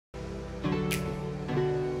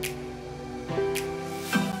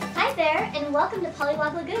there, and welcome to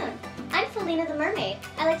Pollywog Lagoon. I'm Felina the Mermaid.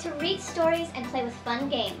 I like to read stories and play with fun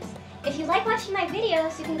games. If you like watching my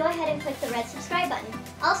videos, you can go ahead and click the red subscribe button.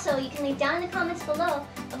 Also, you can leave down in the comments below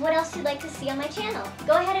of what else you'd like to see on my channel.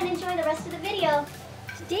 Go ahead and enjoy the rest of the video.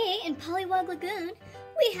 Today in Pollywog Lagoon,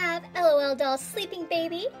 we have LOL Doll Sleeping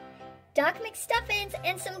Baby, Doc McStuffins,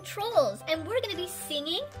 and some trolls. And we're going to be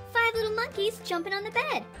singing 5 Little Monkeys Jumping on the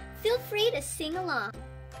Bed. Feel free to sing along.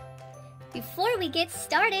 Before we get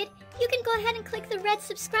started, you can go ahead and click the red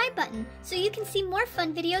subscribe button so you can see more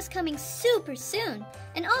fun videos coming super soon.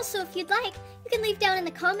 And also, if you'd like, you can leave down in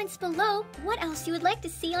the comments below what else you would like to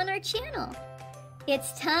see on our channel.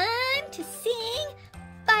 It's time to sing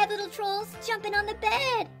 5 Little Trolls Jumping on the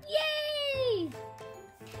Bed. Yay!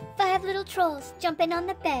 5 little trolls jumping on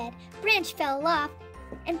the bed. Branch fell off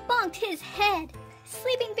and bonked his head.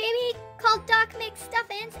 Sleeping Baby called Doc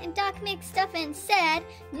McStuffins, and Doc McStuffins said,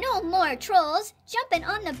 "No more trolls jumping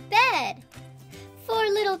on the bed." 4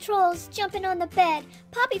 little trolls jumping on the bed.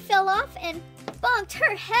 Poppy fell off and bonked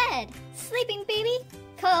her head. Sleeping Baby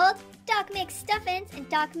called Doc McStuffins, and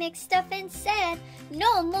Doc McStuffins said,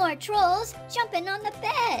 "No more trolls jumping on the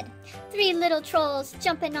bed." 3 little trolls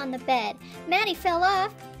jumping on the bed. Maddie fell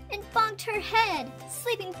off and bonked her head.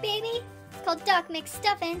 Sleeping Baby called Doc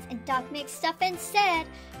McStuffins, and Doc McStuffins said,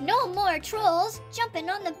 "No more trolls jumping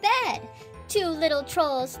on the bed." 2 little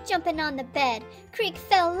trolls jumping on the bed. Creek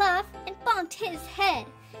fell off and bonked his head.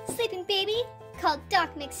 Sleeping Baby called Doc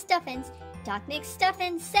McStuffins. Doc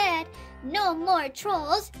McStuffins said, "No more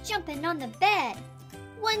trolls jumping on the bed."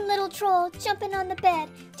 1 little troll jumping on the bed.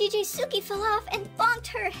 DJ Suki fell off and bonked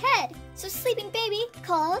her head. So Sleeping Baby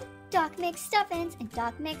called Doc McStuffins, and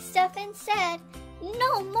Doc McStuffins said,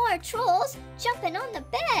 "No more trolls jumping on the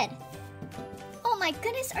bed." Oh my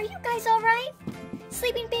goodness, are you guys all right?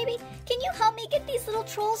 Sleeping Baby, can you help me get these little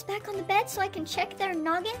trolls back on the bed so I can check their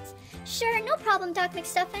noggins? Sure, no problem, Doc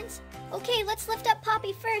McStuffins. Okay, let's lift up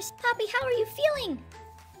Poppy first. Poppy, how are you feeling?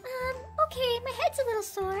 Okay, my head's a little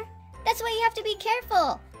sore. That's why you have to be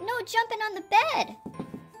careful. No jumping on the bed.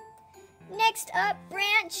 Next up,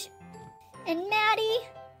 Branch and Maddie.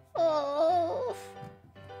 Oh.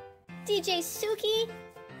 DJ Suki.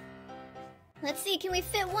 Let's see, can we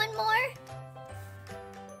fit one more?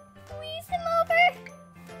 Squeeze him over.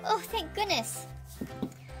 Oh, thank goodness.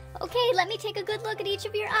 Okay, let me take a good look at each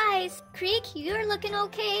of your eyes. Creek, you're looking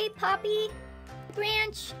okay. Poppy,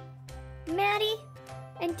 Branch, Maddie,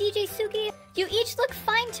 and DJ Suki, you each look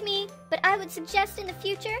fine to me, but I would suggest in the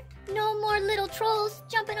future, no more little trolls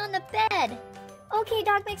jumping on the bed. Okay,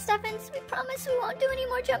 Doc McStuffins, we promise we won't do any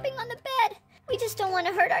more jumping on the bed. We just don't want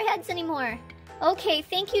to hurt our heads anymore. Okay,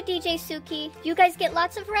 thank you, DJ Suki. You guys get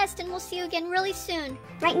lots of rest, and we'll see you again really soon.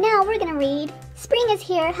 Right now, we're gonna read Spring is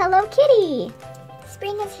Here, Hello Kitty.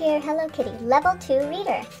 Spring is Here, Hello Kitty, Level 2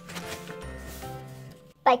 Reader.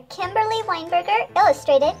 By Kimberly Weinberger,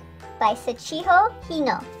 illustrated by Sachiho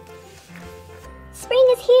Hino. Spring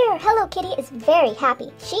is here. Hello Kitty is very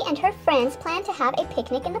happy. She and her friends plan to have a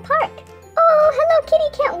picnic in the park. Oh, Hello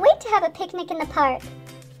Kitty can't wait to have a picnic in the park.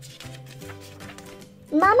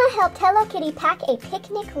 Mama helped Hello Kitty pack a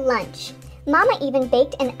picnic lunch. Mama even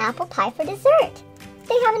baked an apple pie for dessert.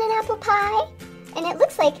 They having an apple pie? And it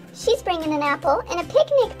looks like she's bringing an apple in a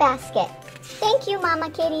picnic basket. Thank you, Mama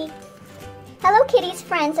Kitty. Hello Kitty's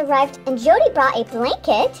friends arrived and Jody brought a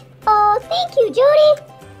blanket. Oh, thank you, Jody.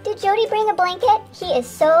 Did Jody bring a blanket? He is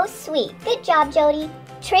so sweet. Good job, Jody.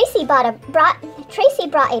 Tracy brought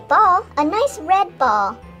a ball, a nice red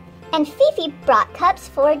ball. And Fifi brought cups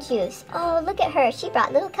for juice. Oh, look at her. She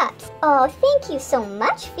brought little cups. Oh, thank you so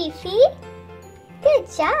much, Fifi. Good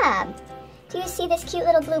job. Do you see this cute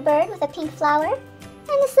little blue bird with a pink flower?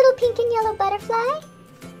 And this little pink and yellow butterfly?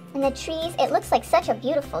 And the trees, it looks like such a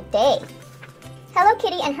beautiful day. Hello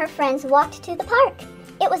Kitty and her friends walked to the park.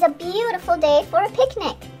 It was a beautiful day for a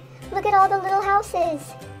picnic. Look at all the little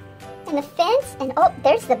houses. And the fence, and oh,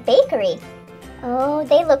 there's the bakery. Oh,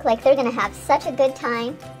 they look like they're gonna have such a good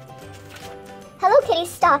time. Hello Kitty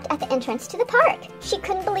stopped at the entrance to the park. She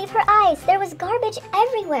couldn't believe her eyes. There was garbage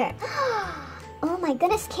everywhere. Oh my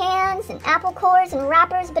goodness, cans and apple cores and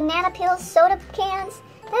wrappers, banana peels, soda cans.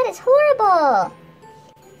 That is horrible.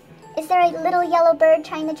 Is there a little yellow bird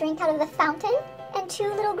trying to drink out of the fountain? And 2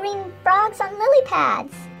 little green frogs on lily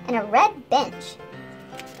pads. And a red bench.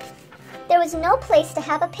 There was no place to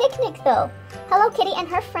have a picnic though. Hello Kitty and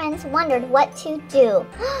her friends wondered what to do.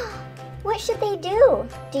 What should they do?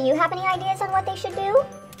 Do you have any ideas on what they should do?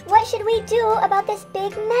 What should we do about this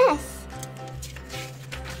big mess?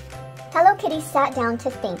 Hello Kitty sat down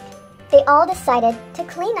to think. They all decided to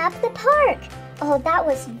clean up the park. Oh, that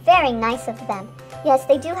was very nice of them. Yes,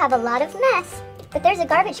 they do have a lot of mess, But there's a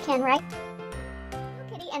garbage can, right? Hello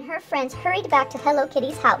Kitty and her friends hurried back to Hello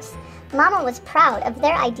Kitty's house. Mama was proud of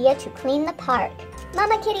their idea to clean the park.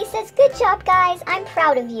 Mama Kitty says, "Good job, guys. I'm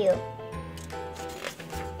proud of you."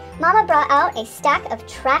 Mama brought out a stack of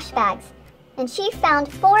trash bags, and she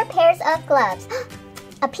found 4 pairs of gloves.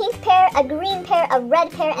 A pink pair, a green pair, a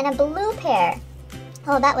red pair, and a blue pair.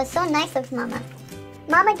 Oh, that was so nice of Mama.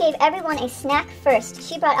 Mama gave everyone a snack first.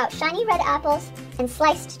 She brought out shiny red apples and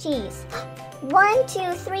sliced cheese. 1,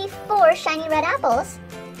 2, 3, 4 shiny red apples.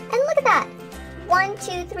 And look at that. 1,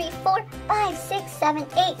 2, 3, 4, 5, 6, 7,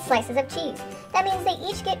 8 slices of cheese. That means they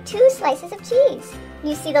each get 2 slices of cheese.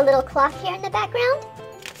 You see the little clock here in the background?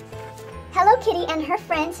 Hello Kitty and her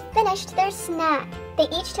friends finished their snack. They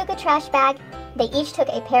each took a trash bag. They each took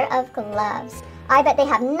a pair of gloves. I bet they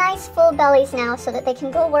have nice full bellies now so that they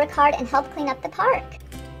can go work hard and help clean up the park.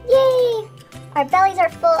 Yay! Our bellies are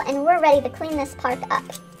full and we're ready to clean this park up.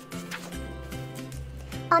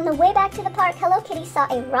 On the way back to the park, Hello Kitty saw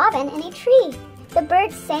a robin in a tree. The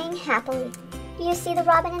birds sang happily. Do you see the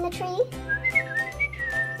robin in the tree?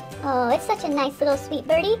 Oh, it's such a nice little sweet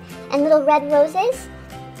birdie. And little red roses.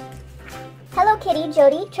 Hello Kitty,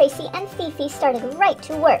 Jody, Tracy, and Fifi started right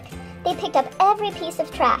to work. They picked up every piece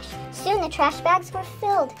of trash. Soon the trash bags were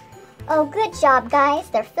filled. Oh, good job, guys.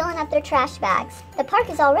 They're filling up their trash bags. The park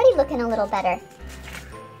is already looking a little better.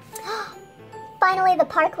 Finally, the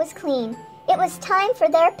park was clean. It was time for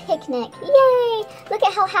their picnic. Yay! Look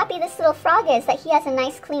at how happy this little frog is that he has a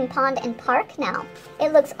nice clean pond and park now.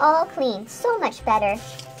 It looks all clean, so much better.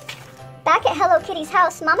 Back at Hello Kitty's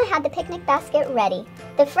house, Mama had the picnic basket ready.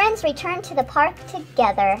 The friends returned to the park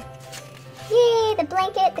together. Yay! The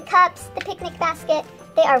blanket, the cups, the picnic basket,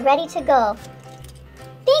 they are ready to go.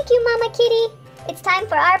 Thank you, Mama Kitty! It's time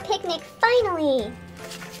for our picnic, finally!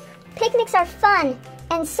 Picnics are fun,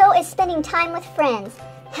 and so is spending time with friends.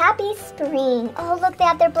 Happy spring! Oh, look, they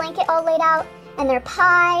have their blanket all laid out, and their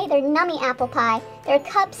pie, their nummy apple pie, their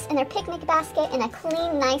cups, and their picnic basket in a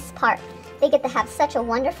clean, nice park. They get to have such a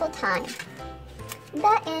wonderful time.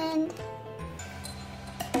 The end.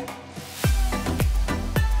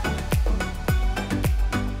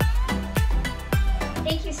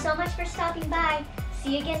 Thank you so much for stopping by.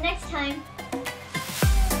 See you again next time.